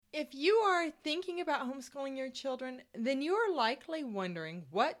If you are thinking about homeschooling your children, then you are likely wondering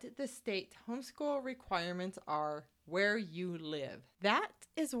what the state homeschool requirements are where you live. That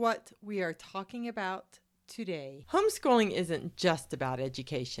is what we are talking about today. Homeschooling isn't just about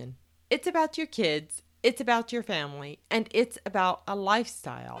education. It's about your kids, it's about your family, and it's about a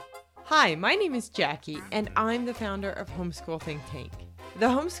lifestyle. Hi, my name is Jackie, and I'm the founder of Homeschool Think Tank. The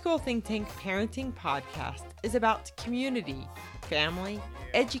Homeschool Think Tank Parenting Podcast is about community, family,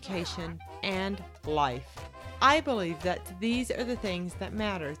 education, and life. I believe that these are the things that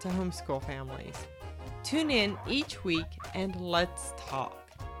matter to homeschool families. Tune in each week and let's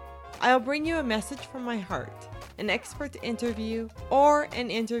talk. I'll bring you a message from my heart, an expert interview, or an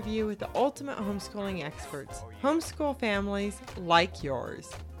interview with the ultimate homeschooling experts, homeschool families like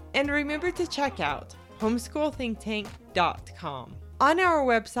yours. And remember to check out homeschoolthinktank.com. On our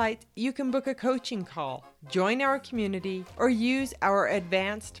website, you can book a coaching call, join our community, or use our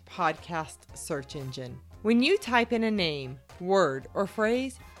advanced podcast search engine. When you type in a name, word, or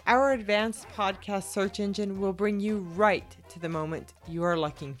phrase, our advanced podcast search engine will bring you right to the moment you are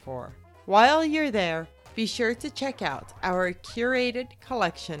looking for. While you're there, be sure to check out our curated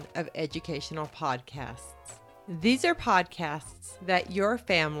collection of educational podcasts. These are podcasts that your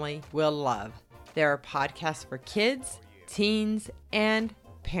family will love. There are podcasts for kids, teens, and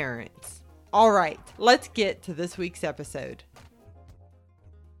parents. All right, let's get to this week's episode.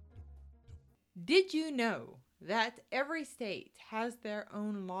 Did you know that every state has their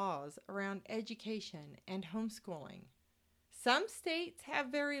own laws around education and homeschooling? Some states have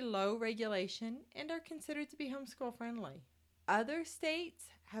very low regulation and are considered to be homeschool friendly. Other states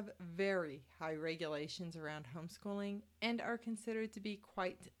have very high regulations around homeschooling and are considered to be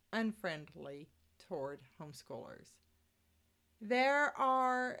quite unfriendly toward homeschoolers. There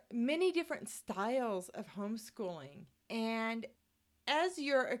are many different styles of homeschooling, and as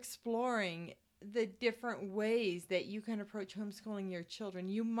you're exploring the different ways that you can approach homeschooling your children,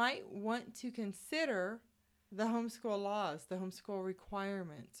 you might want to consider the homeschool laws, the homeschool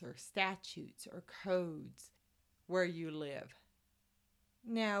requirements or statutes or codes where you live.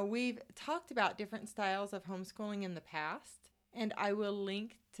 Now, we've talked about different styles of homeschooling in the past, and I will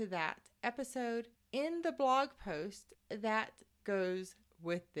link to that episode in the blog post that goes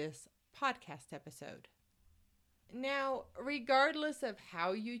with this podcast episode. Now, regardless of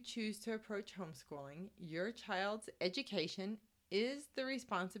how you choose to approach homeschooling, your child's education is the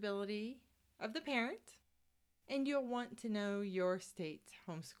responsibility of the parent, and you'll want to know your state's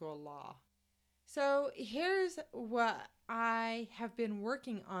homeschool law. So here's what I have been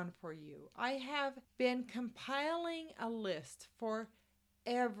working on for you. I have been compiling a list for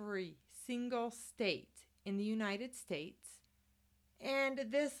every single state in the United States. And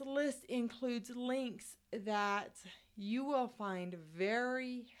this list includes links that you will find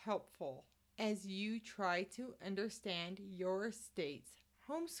very helpful as you try to understand your state's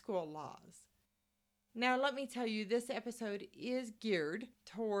homeschool laws. Now, let me tell you, this episode is geared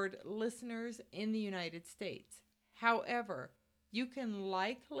toward listeners in the United States. However, you can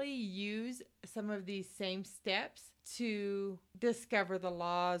likely use some of these same steps to discover the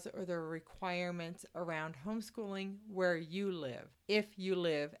laws or the requirements around homeschooling where you live, if you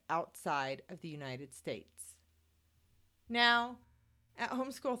live outside of the United States. Now, at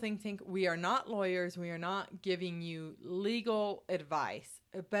Homeschool Think Tank, we are not lawyers. We are not giving you legal advice,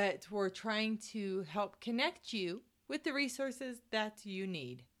 but we're trying to help connect you with the resources that you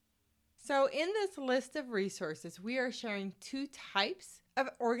need. So in this list of resources, we are sharing two types of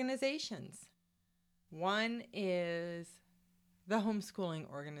organizations. One is the homeschooling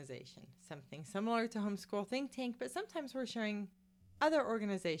organization, something similar to Homeschool Think Tank, but sometimes we're sharing other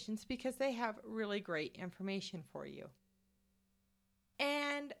organizations because they have really great information for you.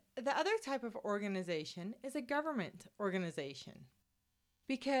 And the other type of organization is a government organization,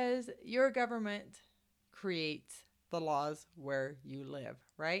 because your government creates the laws where you live,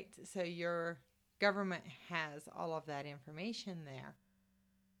 right? So your government has all of that information there.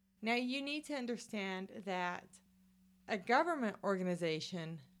 Now, you need to understand that a government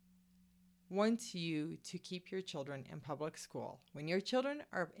organization wants you to keep your children in public school. When your children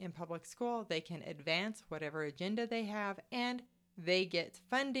are in public school, they can advance whatever agenda they have, and they get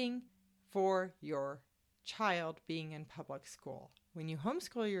funding for your child being in public school. When you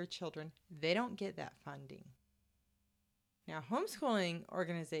homeschool your children, they don't get that funding. Now, homeschooling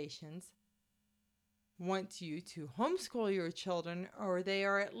organizations want you to homeschool your children, or they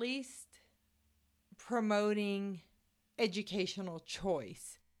are at least promoting educational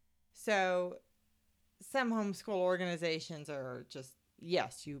choice. So some homeschool organizations are just,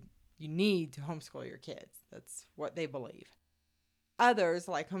 yes, you need to homeschool your kids. That's what they believe. others,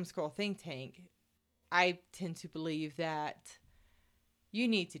 like Homeschool Think Tank, I tend to believe that you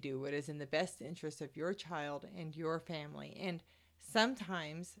need to do what is in the best interest of your child and your family. And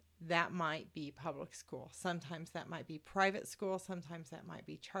sometimes that might be public school. Sometimes that might be private school. Sometimes that might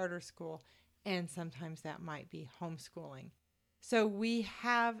be charter school. And sometimes that might be homeschooling. So we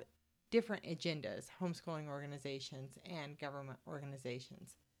have different agendas, homeschooling organizations and government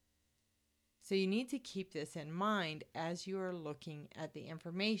organizations. So you need to keep this in mind as you are looking at the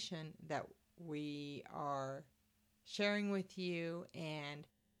information that we are sharing with you and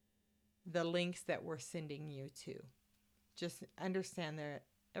the links that we're sending you to. Just understand that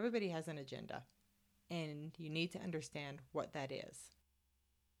everybody has an agenda, and you need to understand what that is.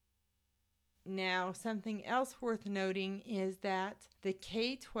 Now, something else worth noting is that the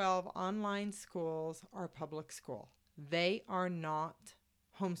K-12 online schools are public school. They are not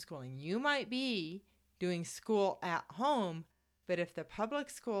homeschooling. You might be doing school at home, but if the public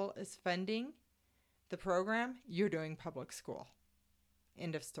school is funding the program, you're doing public school.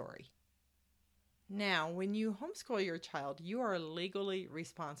 End of story. Now, when you homeschool your child, you are legally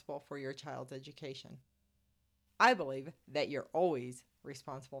responsible for your child's education. I believe that you're always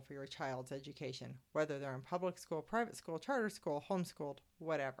responsible for your child's education, whether they're in public school, private school, charter school, homeschooled,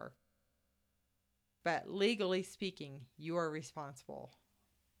 whatever. But legally speaking, you are responsible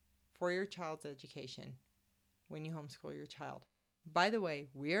for your child's education when you homeschool your child. By the way,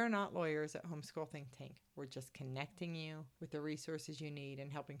 we are not lawyers at Homeschool Think Tank. We're just connecting you with the resources you need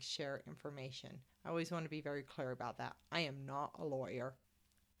and helping share information. I always want to be very clear about that. I am not a lawyer.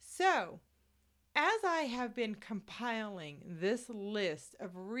 So, as I have been compiling this list of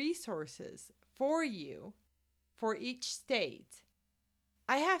resources for you for each state,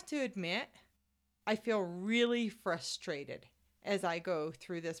 I have to admit, I feel really frustrated as I go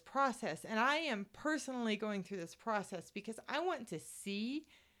through this process. And I am personally going through this process because I want to see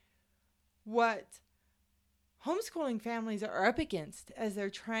what homeschooling families are up against as they're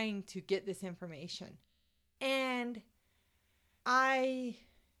trying to get this information. And I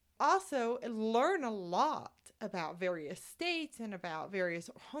also learn a lot about various states and about various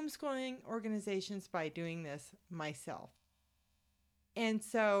homeschooling organizations by doing this myself. And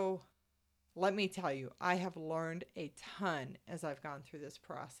so let me tell you, I have learned a ton as I've gone through this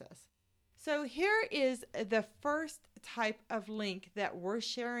process. So here is the first type of link that we're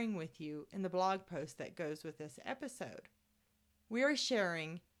sharing with you in the blog post that goes with this episode. We are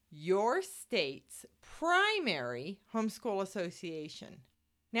sharing your state's primary homeschool association.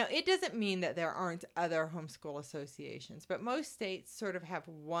 Now, it doesn't mean that there aren't other homeschool associations, but most states sort of have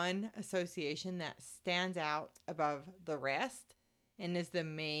one association that stands out above the rest and is the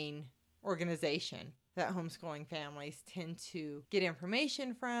main organization that homeschooling families tend to get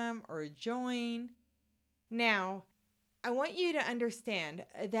information from or join. Now, I want you to understand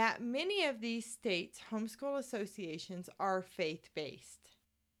that many of these states' homeschool associations are faith-based.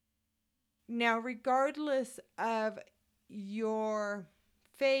 Now, regardless of your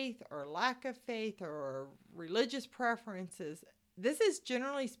faith or lack of faith or religious preferences, this is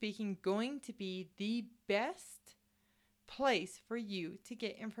generally speaking going to be the best place for you to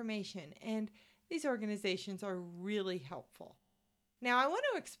get information, and these organizations are really helpful. Now, I want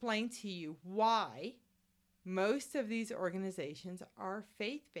to explain to you why most of these organizations are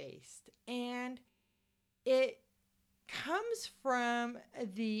faith-based, and it comes from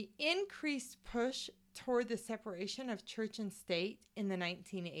the increased push toward the separation of church and state in the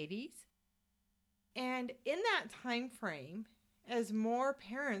 1980s. And in that time frame, as more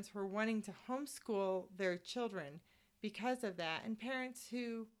parents were wanting to homeschool their children because of that, and parents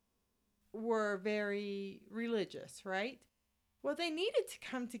who were very religious, right? Well, they needed to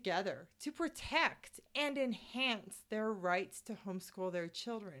come together to protect and enhance their rights to homeschool their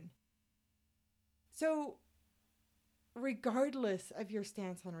children. So, regardless of your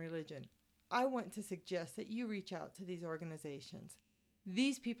stance on religion, I want to suggest that you reach out to these organizations.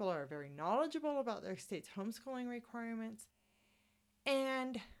 These people are very knowledgeable about their state's homeschooling requirements.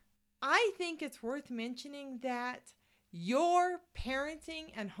 And I think it's worth mentioning that your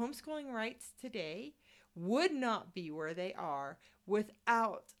parenting and homeschooling rights today would not be where they are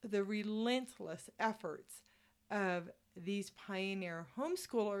without the relentless efforts of these pioneer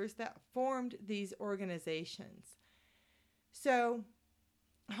homeschoolers that formed these organizations. So,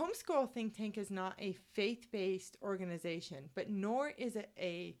 Homeschool Think Tank is not a faith-based organization, but nor is it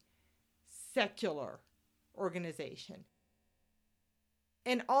a secular organization.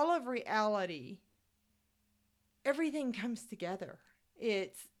 In all of reality, everything comes together.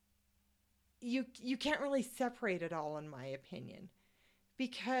 You can't really separate it all, in my opinion,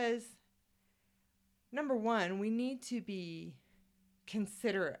 because number one, we need to be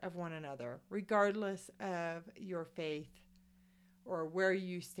considerate of one another, regardless of your faith or where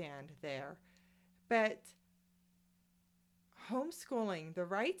you stand there. But homeschooling, the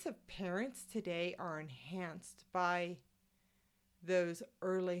rights of parents today are enhanced by those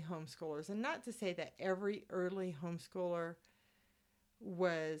early homeschoolers. And not to say that every early homeschooler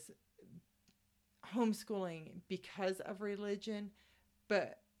was homeschooling because of religion,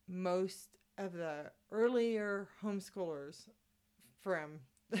 but most of the earlier homeschoolers from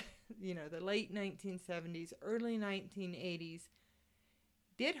the late 1970s, early 1980s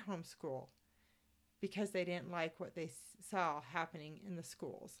did homeschool because they didn't like what they saw happening in the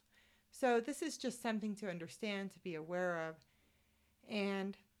schools. So this is just something to understand, to be aware of,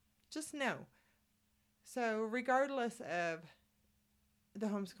 and just know. So regardless of the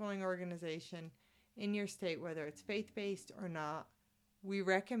homeschooling organization in your state, whether it's faith-based or not, we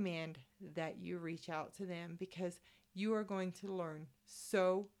recommend that you reach out to them because you are going to learn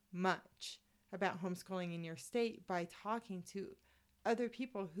so much about homeschooling in your state by talking to other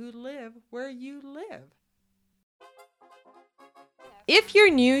people who live where you live. If you're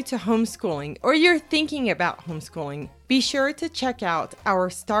new to homeschooling or you're thinking about homeschooling, be sure to check out our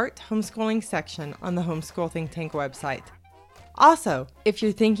Start Homeschooling section on the Homeschool Think Tank website. Also, if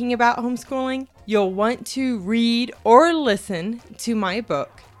you're thinking about homeschooling, you'll want to read or listen to my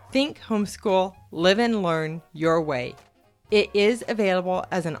book, Think Homeschool, Live and Learn Your Way. It is available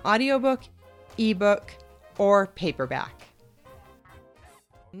as an audiobook, ebook, or paperback.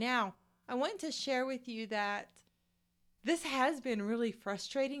 Now, I want to share with you that this has been really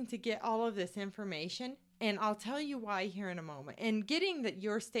frustrating to get all of this information, and I'll tell you why here in a moment. And getting that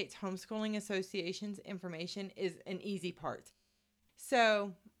your state's homeschooling association's information is an easy part.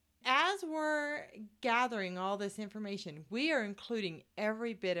 So, as we're gathering all this information, we are including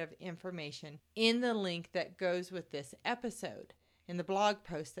every bit of information in the link that goes with this episode, in the blog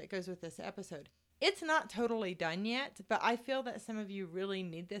post that goes with this episode. It's not totally done yet, but I feel that some of you really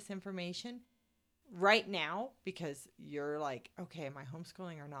need this information right now because you're like, okay, am I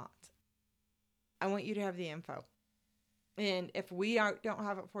homeschooling or not? I want you to have the info. And if we don't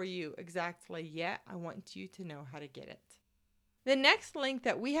have it for you exactly yet, I want you to know how to get it. The next link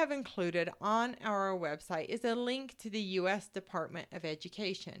that we have included on our website is a link to the U.S. Department of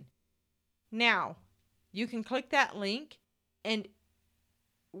Education. Now, you can click that link, and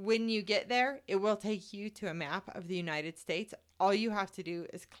when you get there, it will take you to a map of the United States. All you have to do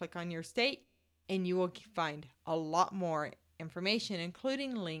is click on your state, and you will find a lot more information,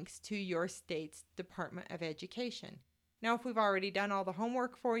 including links to your state's Department of Education. Now, if we've already done all the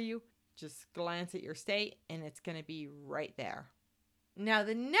homework for you, just glance at your state, and it's going to be right there. Now,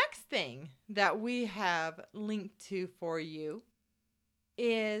 the next thing that we have linked to for you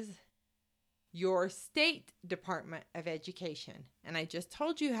is your state Department of Education. And I just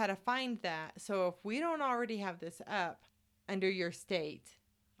told you how to find that. So if we don't already have this up under your state,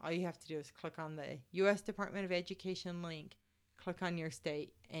 all you have to do is click on the U.S. Department of Education link, click on your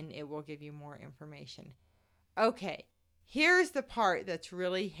state, and it will give you more information. Okay, here's the part that's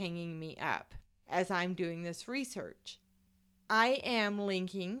really hanging me up as I'm doing this research. I am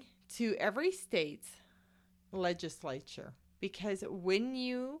linking to every state's legislature because when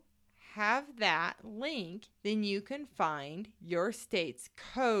you have that link, then you can find your state's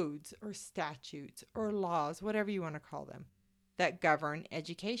codes or statutes or laws, whatever you want to call them, that govern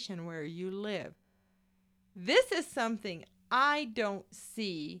education where you live. This is something I don't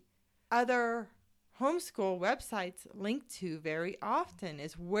see other homeschool websites linked to very often,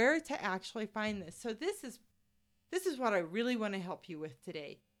 is where to actually find this. So this is what I really want to help you with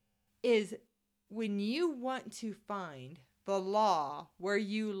today, is when you want to find the law where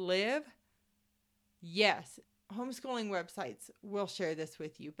you live, yes, homeschooling websites will share this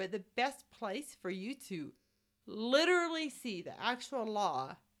with you, but the best place for you to literally see the actual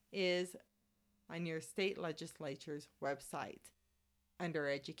law is on your state legislature's website under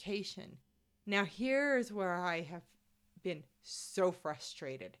education. Now, here's where I have been so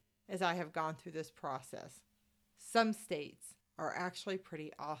frustrated as I have gone through this process. Some states are actually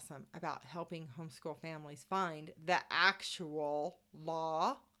pretty awesome about helping homeschool families find the actual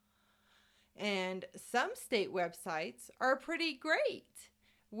law. And some state websites are pretty great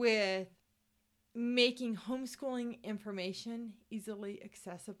with making homeschooling information easily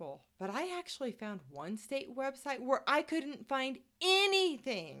accessible. But I actually found one state website where I couldn't find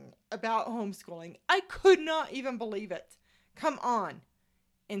anything about homeschooling. I could not even believe it. Come on.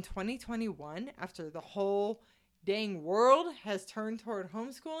 In 2021, after the whole dang world has turned toward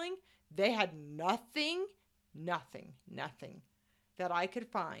homeschooling, they had nothing that I could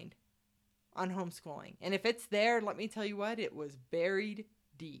find on homeschooling. And if it's there, let me tell you what, it was buried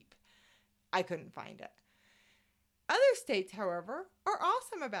deep. I couldn't find it. Other states, however, are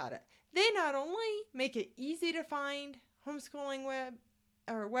awesome about it. They not only make it easy to find homeschooling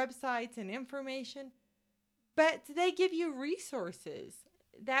websites and information, but they give you resources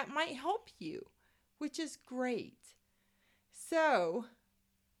that might help you, which is great. So,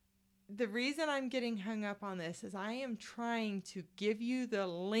 the reason I'm getting hung up on this is I am trying to give you the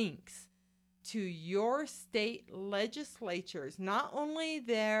links to your state legislatures, not only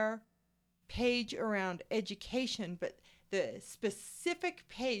their page around education, but the specific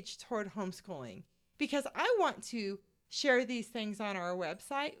page toward homeschooling, because I want to share these things on our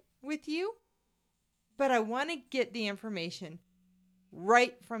website with you, but I want to get the information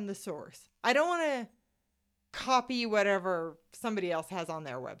right from the source. I don't want to copy whatever somebody else has on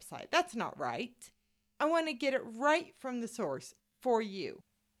their website. That's not right. I want to get it right from the source for you.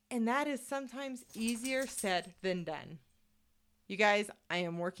 And that is sometimes easier said than done. You guys, I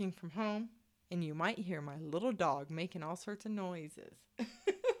am working from home, and you might hear my little dog making all sorts of noises.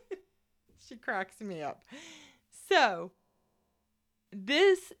 She cracks me up. So,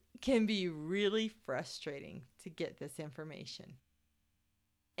 this can be really frustrating to get this information.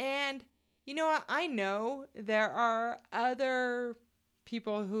 And you know what? I know there are other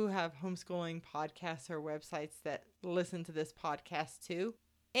people who have homeschooling podcasts or websites that listen to this podcast too.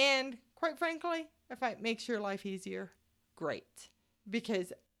 And quite frankly, if it makes your life easier, great.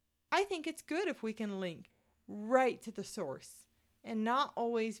 Because I think it's good if we can link right to the source and not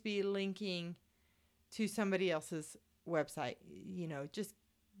always be linking to somebody else's website. You know, just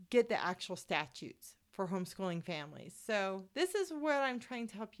get the actual statutes for homeschooling families. So this is what I'm trying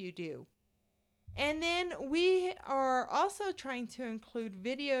to help you do. And then we are also trying to include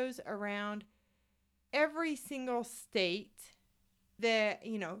videos around every single state that,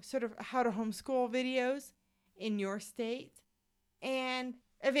 you know, sort of how to homeschool videos in your state. And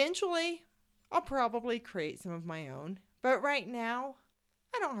eventually, I'll probably create some of my own. But right now,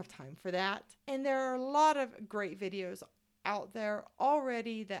 I don't have time for that. And there are a lot of great videos out there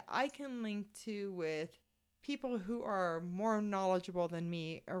already that I can link to with people who are more knowledgeable than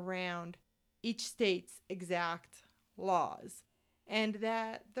me around each state's exact laws, and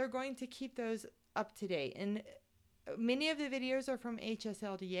that they're going to keep those up to date. And many of the videos are from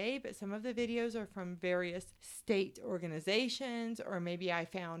HSLDA, but some of the videos are from various state organizations, or maybe I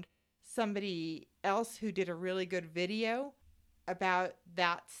found somebody else who did a really good video about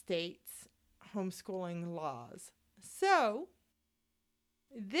that state's homeschooling laws. So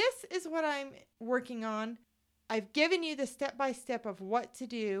this is what I'm working on. I've given you the step-by-step of what to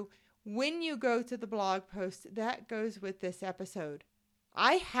do when you go to the blog post that goes with this episode.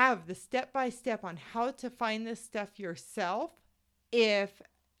 I have the step-by-step on how to find this stuff yourself if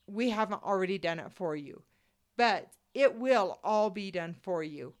we haven't already done it for you. But it will all be done for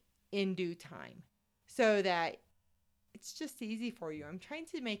you in due time so that it's just easy for you. I'm trying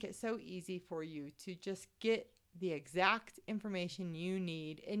to make it so easy for you to just get the exact information you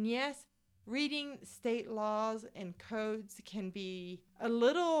need. And yes, reading state laws and codes can be a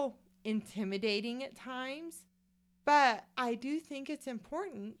little intimidating at times, but I do think it's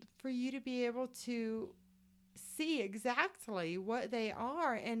important for you to be able to see exactly what they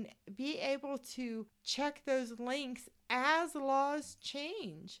are and be able to check those links as laws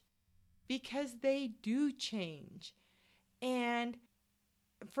change, because they do change. And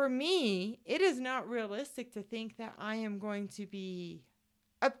for me, it is not realistic to think that I am going to be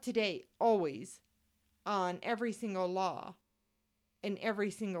up to date always on every single law in every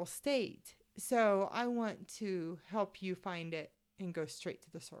single state. So I want to help you find it and go straight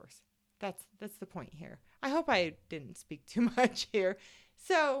to the source. That's the point here. I hope I didn't speak too much here.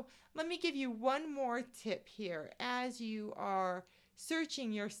 So let me give you one more tip here. As you are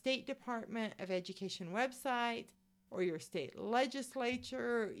searching your State Department of Education website or your state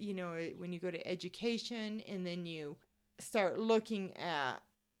legislature, you know, when you go to education and then you start looking at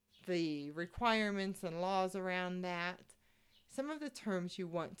the requirements and laws around that, some of the terms you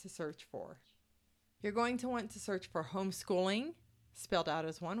want to search for. You're going to want to search for homeschooling, spelled out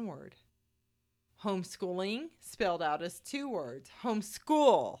as one word. Homeschooling, spelled out as two words.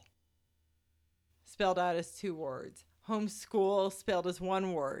 Homeschool, spelled out as two words. Homeschool, spelled as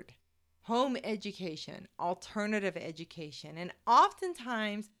one word. Home education, alternative education. And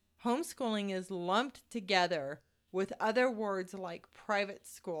oftentimes, homeschooling is lumped together with other words like private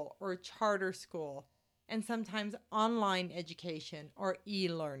school or charter school, and sometimes online education or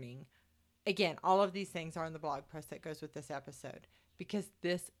e-learning. Again, all of these things are in the blog post that goes with this episode, because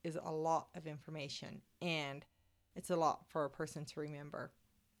this is a lot of information and it's a lot for a person to remember.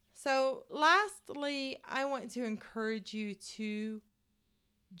 So lastly, I want to encourage you to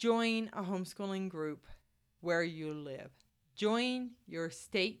join a homeschooling group where you live. Join your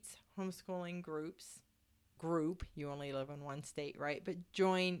state's homeschooling group. You only live in one state, right? But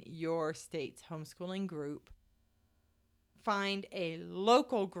join your state's homeschooling group. Find a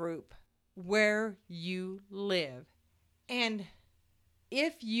local group where you live. And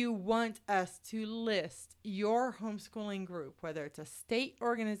if you want us to list your homeschooling group, whether it's a state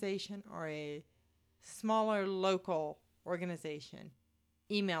organization or a smaller local organization,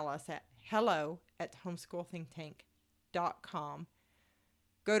 email us at hello@homeschoolthinktank.com.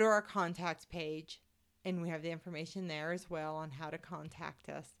 Go to our contact page, and we have the information there as well on how to contact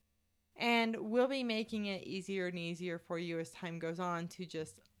us. And we'll be making it easier and easier for you as time goes on to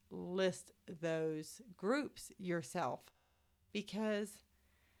just list those groups yourself, because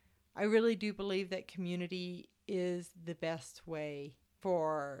I really do believe that community is the best way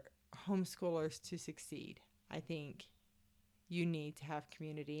for homeschoolers to succeed. I think you need to have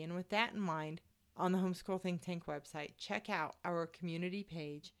community. And with that in mind, on the Homeschool Think Tank website, check out our community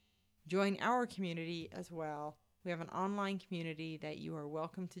page. Join our community as well. We have an online community that you are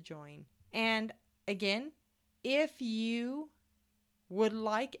welcome to join. And again, if you would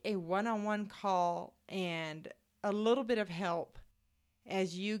like a one-on-one call and a little bit of help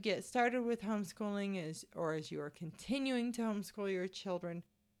as you get started with homeschooling or as you are continuing to homeschool your children,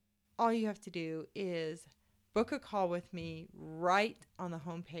 all you have to do is book a call with me right on the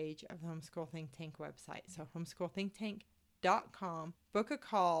homepage of the Homeschool Think Tank website. So homeschoolthinktank.com. Book a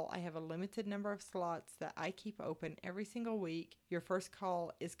call. I have a limited number of slots that I keep open every single week. Your first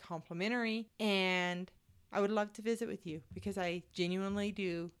call is complimentary, and I would love to visit with you because I genuinely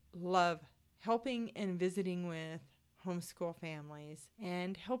do love helping and visiting with homeschool families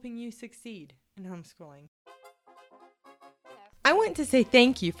and helping you succeed in homeschooling. I want to say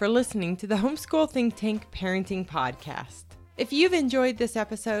thank you for listening to the Homeschool Think Tank Parenting Podcast. If you've enjoyed this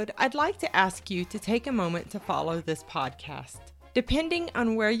episode, I'd like to ask you to take a moment to follow this podcast. Depending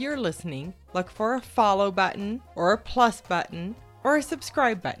on where you're listening, look for a follow button or a plus button or a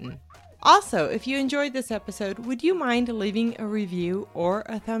subscribe button. Also, if you enjoyed this episode, would you mind leaving a review or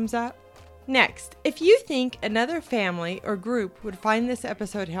a thumbs up? Next, if you think another family or group would find this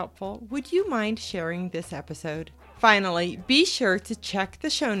episode helpful, would you mind sharing this episode? Finally, be sure to check the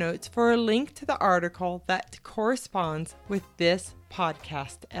show notes for a link to the article that corresponds with this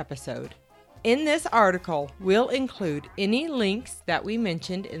podcast episode. In this article, we'll include any links that we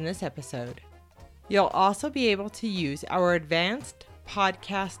mentioned in this episode. You'll also be able to use our advanced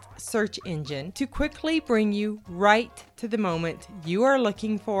podcast search engine to quickly bring you right to the moment you are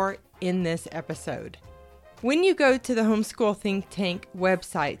looking for in this episode. When you go to the Homeschool Think Tank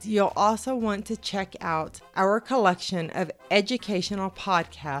website, you'll also want to check out our collection of educational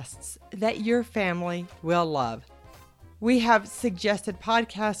podcasts that your family will love. We have suggested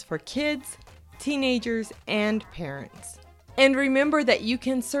podcasts for kids, teenagers, and parents. And remember that you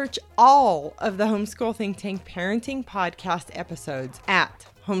can search all of the Homeschool Think Tank Parenting Podcast episodes at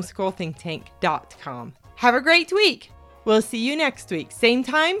homeschoolthinktank.com. Have a great week! We'll see you next week. Same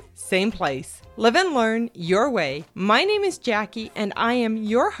time, same place. Live and learn your way. My name is Jackie, and I am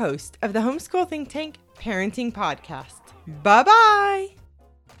your host of the Homeschool Think Tank Parenting Podcast. Bye-bye!